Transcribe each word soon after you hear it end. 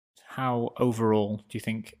how overall do you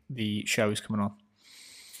think the show is coming on?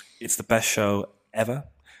 It's the best show ever.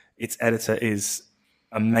 Its editor is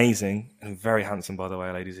amazing and very handsome, by the way,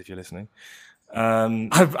 ladies, if you're listening.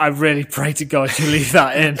 I really pray to God you leave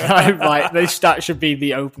that in. That should be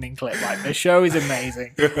the opening clip. Like, the show is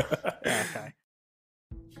amazing. Yeah, okay.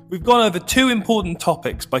 We've gone over two important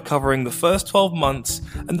topics by covering the first 12 months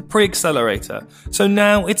and the pre-accelerator. So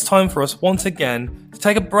now it's time for us once again to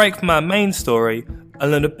take a break from our main story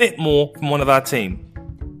and learn a bit more from one of our team,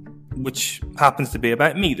 which happens to be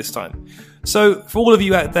about me this time. So for all of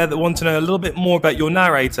you out there that want to know a little bit more about your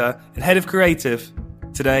narrator and head of creative,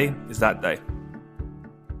 today is that day.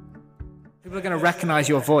 People are going to recognise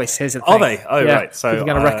your voice. Here's the thing. Are they? Oh, yeah, right. So people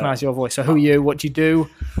are going to recognise your voice. So who are you? What do you do?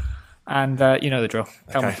 And you know the drill.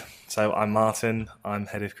 Tell me. So I'm Martin. I'm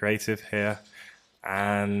head of creative here,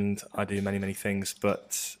 and I do many, many things.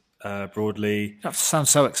 But broadly, You sound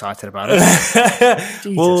so excited about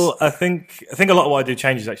it. well, I think a lot of what I do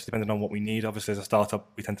changes actually depending on what we need. Obviously, as a startup,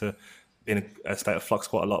 we tend to be in a state of flux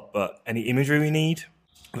quite a lot. But any imagery we need,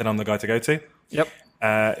 then I'm the guy to go to. Yep.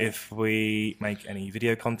 If we make any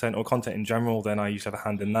video content or content in general, then I used to have a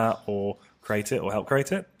hand in that or create it or help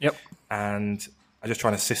create it. Yep. And I just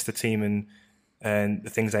try and assist the team and the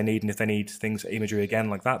things they need. And if they need things, imagery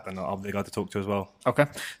again like that, then I'll be the guy to talk to as well. Okay.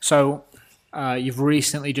 So you've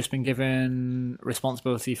recently just been given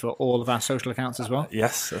responsibility for all of our social accounts as well?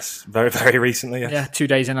 Yes, that's very, very recently. Yes. Yeah, 2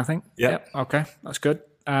 days in, I think. Yeah. Yep. Okay, that's good.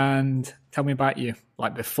 And tell me about you.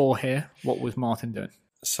 Like before here, what was Martin doing?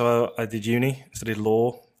 So I did uni, studied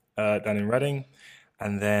law down in Reading,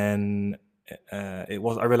 and then I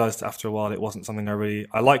realised after a while it wasn't something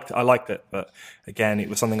I liked it, but again, it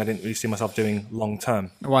was something I didn't really see myself doing long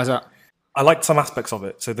term. Why is that? I liked some aspects of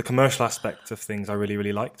it. So the commercial aspect of things I really,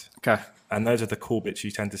 really liked. Okay. And those are the cool bits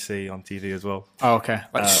you tend to see on TV as well. Oh, okay.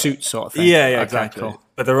 Like suits sort of thing. Yeah, okay, exactly. Cool.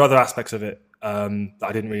 But there are other aspects of it that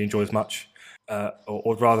I didn't really enjoy as much,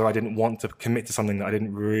 or rather I didn't want to commit to something that I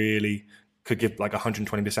didn't really could give like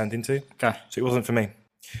 120% into. Okay. So it wasn't for me.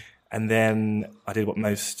 And then I did what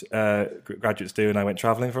most graduates do, and I went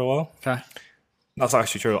traveling for a while. Okay. That's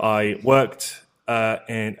actually true. I worked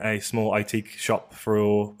in a small IT shop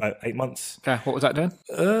for about 8 months. Okay. What was that doing?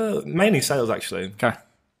 Mainly sales, actually. Okay.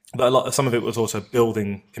 But some of it was also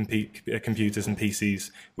building computers and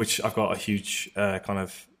PCs, which I've got a huge kind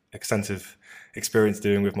of extensive experience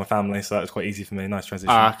doing with my family, so that was quite easy for me. Nice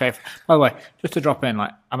transition. Okay. By the way, just to drop in,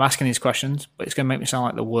 like I'm asking these questions, but it's going to make me sound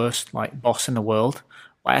like the worst like boss in the world.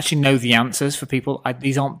 I actually know the answers for people.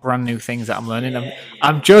 These aren't brand new things that I'm learning.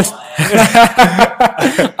 I'm just,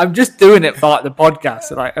 I'm just doing it for like the podcast.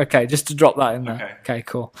 So, like, okay, just to drop that in there. Okay,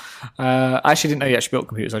 cool. I actually didn't know you actually built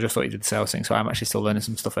computers. I just thought you did the sales thing. So I'm actually still learning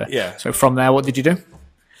some stuff here. Yeah. So from there, what did you do?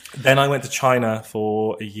 Then I went to China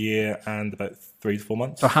for a year and about 3 to 4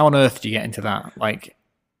 months. So how on earth do you get into that? Like,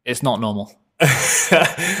 it's not normal.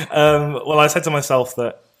 Well, I said to myself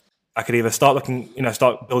that I could either start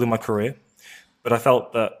building my career, but I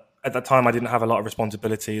felt that at that time I didn't have a lot of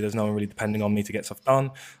responsibility. There's no one really depending on me to get stuff done.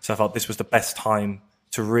 So I felt this was the best time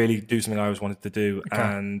to really do something I always wanted to do. Okay.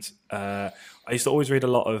 And I used to always read a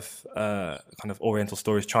lot of kind of Oriental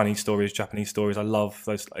stories, Chinese stories, Japanese stories. I love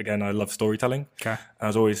those. Again, I love storytelling. Okay. And I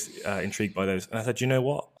was always intrigued by those. And I said, you know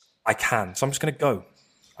what? I can. So I'm just going to go.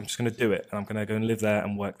 I'm just going to do it. And I'm going to go and live there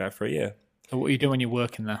and work there for a year. So what are you doing when you're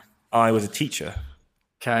working there? I was a teacher.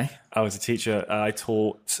 Okay. I was a teacher. I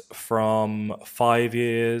taught from 5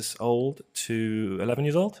 years old to 11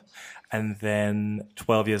 years old, and then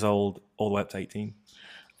 12 years old all the way up to 18. And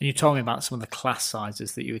you told me about some of the class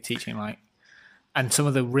sizes that you were teaching, like, and some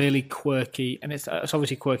of the really quirky, and it's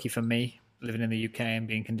obviously quirky for me, living in the UK and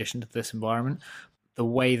being conditioned to this environment, the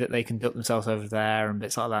way that they conduct themselves over there and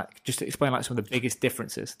bits like that. Just to explain like some of the biggest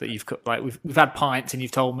differences that you've got. Like we've had pints and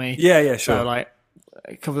you've told me. Yeah, sure. So like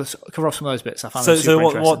cover off some of those bits. I found so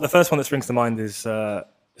what the first one that springs to mind is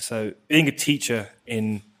so being a teacher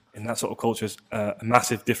in that sort of culture is a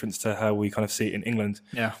massive difference to how we kind of see it in England.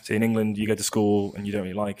 Yeah. So in England, you go to school and you don't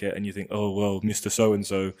really like it, and you think, oh well, Mr. So and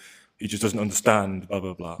so, he just doesn't understand, blah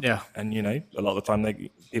blah blah. Yeah. And a lot of the time,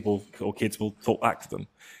 people or kids will talk back to them,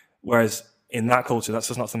 whereas in that culture, that's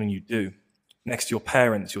just not something you do. Next to your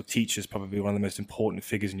parents, your teacher's probably one of the most important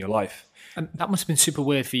figures in your life. And that must have been super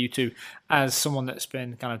weird for you too, as someone that's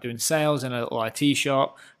been kind of doing sales in a little IT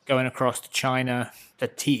shop, going across to China to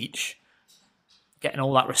teach, getting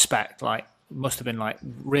all that respect, like must have been like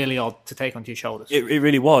really odd to take onto your shoulders. It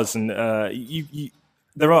really was, and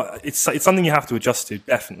it's something you have to adjust to,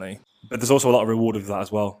 definitely. But there's also a lot of reward of that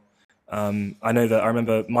as well. I know that I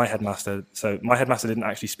remember my headmaster. So my headmaster didn't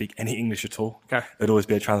actually speak any English at all. Okay. There'd always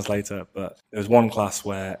be a translator. But there was one class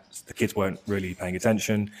where the kids weren't really paying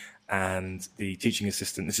attention, and the teaching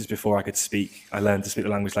assistant. This is before I could speak. I learned to speak the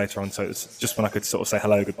language later on, so it was just when I could sort of say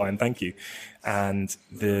hello, goodbye, and thank you. And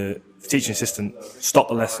the teaching assistant stopped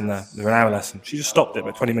the lesson there. There was an hour lesson. She just stopped it,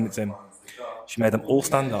 but 20 minutes in, she made them all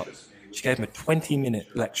stand up. She gave him a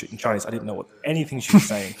 20-minute lecture in Chinese. I didn't know what anything she was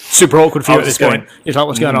saying. Super awkward for you at this going, point. He's like,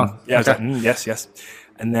 what's going on? Yeah, I was like, yes.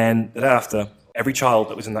 And then the day after, every child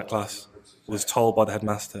that was in that class was told by the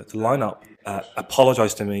headmaster to line up,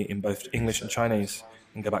 apologise to me in both English and Chinese,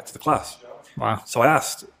 and go back to the class. Wow. So I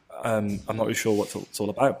asked, I'm not really sure what it's all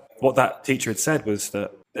about. What that teacher had said was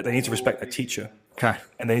that they need to respect their teacher. Okay.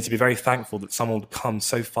 And they need to be very thankful that someone would come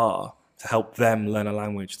so far to help them learn a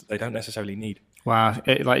language that they don't necessarily need. Wow.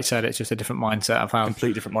 Like you said, it's just a different mindset of how...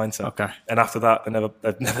 Complete different mindset. Okay. And after that,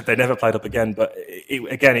 they never played up again. But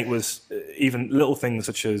it was even little things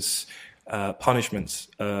such as punishments.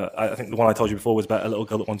 I think the one I told you before was about a little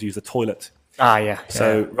girl that wanted to use the toilet. Ah, yeah.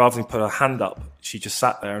 So rather than put her hand up, she just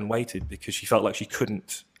sat there and waited because she felt like she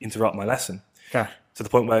couldn't interrupt my lesson. Okay. To the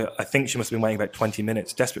point where I think she must have been waiting about 20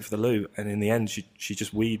 minutes, desperate for the loo. And in the end, she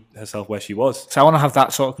just weed herself where she was. So I want to have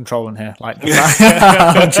that sort of control in here. Like, But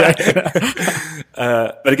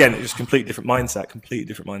again, it was a completely different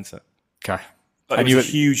mindset. Okay. But And it was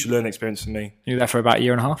a huge learning experience for me. You were there for about a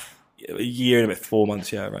year and a half? A year and about 4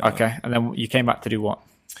 months, yeah. Right. Okay. And then you came back to do what?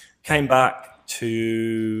 Came back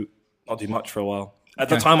to not do much for a while. At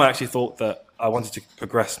the time, I actually thought that I wanted to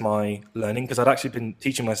progress my learning because I'd actually been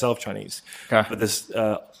teaching myself Chinese. Okay. But there's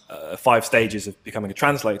 5 stages of becoming a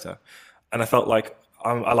translator. And I felt like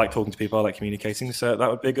I like talking to people, I like communicating, so that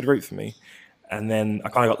would be a good route for me. And then I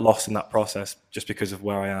kind of got lost in that process just because of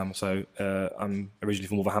where I am. So I'm originally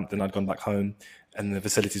from Wolverhampton. I'd gone back home, and the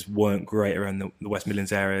facilities weren't great around the West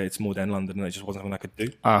Midlands area. It's more down London, and it just wasn't something I could do.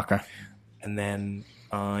 Oh, okay. And then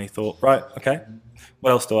I thought, right, okay,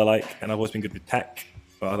 what else do I like? And I've always been good with tech,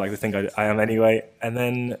 but I like to think I am anyway. And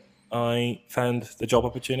then I found the job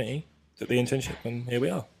opportunity, took the internship, and here we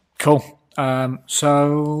are. Cool.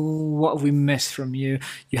 So what have we missed from you?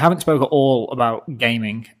 You haven't spoken at all about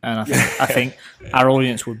gaming, and I think our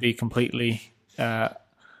audience would be completely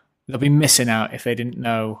they'll be missing out if they didn't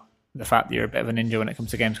know the fact that you're a bit of a ninja when it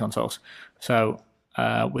comes to games consoles. So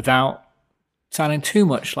without sounding too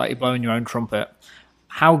much like you're blowing your own trumpet,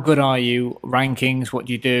 how good are you? Rankings? What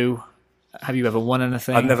do you do? Have you ever won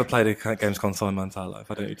anything? I've never played a games console in my entire life.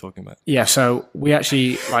 I don't know what you're talking about. Yeah, so we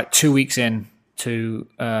actually, like 2 weeks in to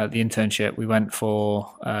the internship, we went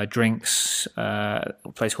for drinks, a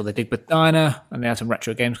place called the Digbeth Diner, and they had some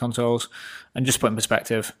retro games consoles. And just to put in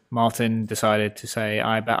perspective, Martin decided to say,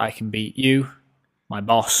 I bet I can beat you, my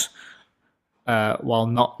boss, while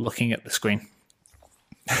not looking at the screen.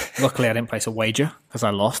 Luckily, I didn't place a wager because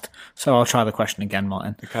I lost. So I'll try the question again,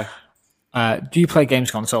 Martin. Okay. Do you play games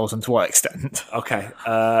consoles, and to what extent? Okay.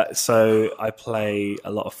 So I play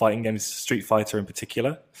a lot of fighting games, Street Fighter in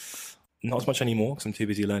particular. Not as much anymore because I'm too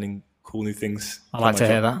busy learning cool new things. I like to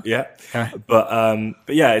hear that. Yeah. Okay. But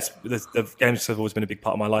yeah, the games have always been a big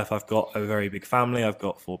part of my life. I've got a very big family. I've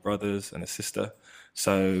got 4 brothers and a sister.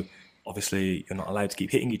 So obviously you're not allowed to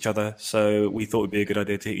keep hitting each other. So we thought it would be a good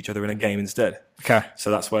idea to hit each other in a game instead. Okay.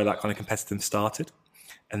 So that's where that kind of competitive started.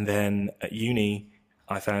 And then at uni,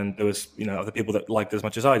 I found there was, other people that liked it as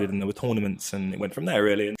much as I did, and there were tournaments, and it went from there,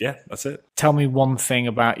 really. And yeah, that's it. Tell me one thing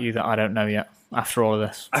about you that I don't know yet after all of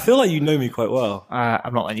this. I feel like you know me quite well.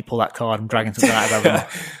 I'm not letting you pull that card. I'm dragging something out of everyone.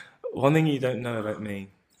 One thing you don't know about me.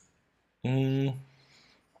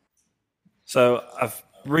 So I've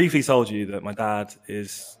briefly told you that my dad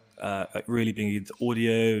is really being into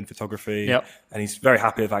audio and photography. Yep. And he's very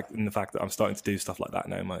happy in the fact that I'm starting to do stuff like that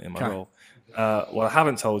now in my role. What I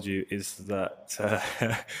haven't told you is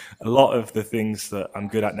that a lot of the things that I'm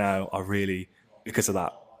good at now are really because of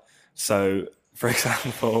that. So, for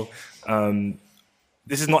example,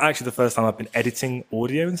 this is not actually the first time I've been editing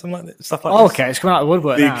audio and stuff like this. Okay, it's coming out of the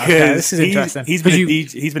woodwork now. Okay, this is interesting. He's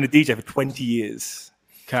been a DJ for 20 years.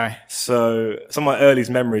 Okay. So some of my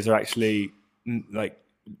earliest memories are actually like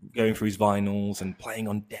going through his vinyls and playing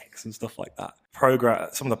on decks and stuff like that.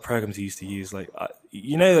 Some of the programs he used to use, like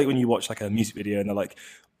like when you watch like a music video and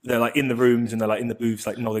they're like in the rooms and they're like in the booths,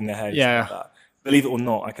 like nodding their heads. Yeah. Like that. Believe it or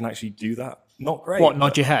not, I can actually do that. Not great. What,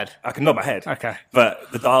 nod your head? I can nod my head. Okay.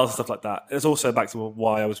 But the dials and stuff like that. It's also back to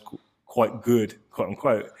why I was quite good, quote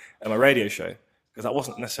unquote, at my radio show. Because that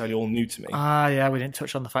wasn't necessarily all new to me. Yeah, we didn't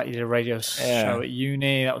touch on the fact you did a radio show at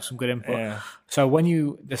uni. That was some good input. Yeah. So when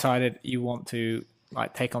you decided you want to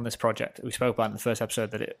take on this project, we spoke about in the first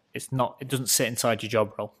episode that it doesn't sit inside your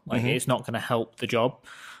job role. It's not going to help the job.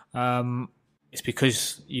 It's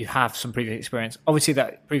because you have some previous experience. Obviously,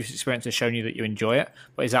 that previous experience has shown you that you enjoy it,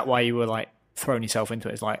 but is that why you were like throwing yourself into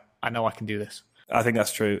it? It's like, I know I can do this. I think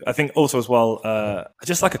that's true. I think also as well, I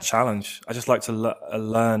just like a challenge. I just like to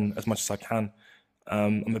learn as much as I can.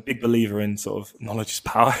 I'm a big believer in sort of knowledge is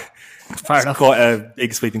power. Fair enough. Quite a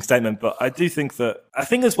big sweeping statement, but I do think that, I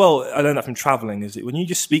think as well, I learned that from traveling, is that when you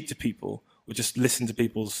just speak to people or just listen to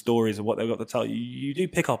people's stories of what they've got to tell you, you do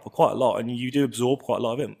pick up quite a lot and you do absorb quite a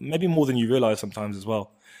lot of it, maybe more than you realize sometimes as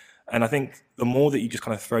well. And I think the more that you just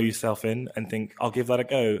kind of throw yourself in and think, I'll give that a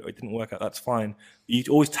go, it didn't work out, that's fine. You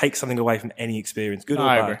always take something away from any experience, good or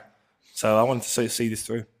I bad. agree. So I wanted to see this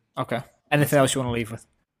through. Okay. Anything else you want to leave with?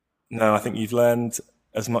 No, I think you've learned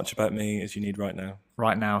as much about me as you need right now.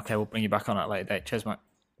 Right now, okay, we'll bring you back on at a later date. Cheers, mate.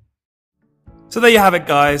 So there you have it,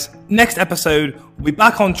 guys. Next episode, we'll be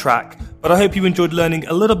back on track, but I hope you enjoyed learning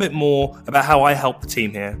a little bit more about how I help the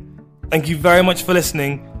team here. Thank you very much for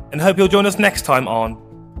listening, and hope you'll join us next time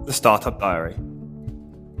on The Startup Diary.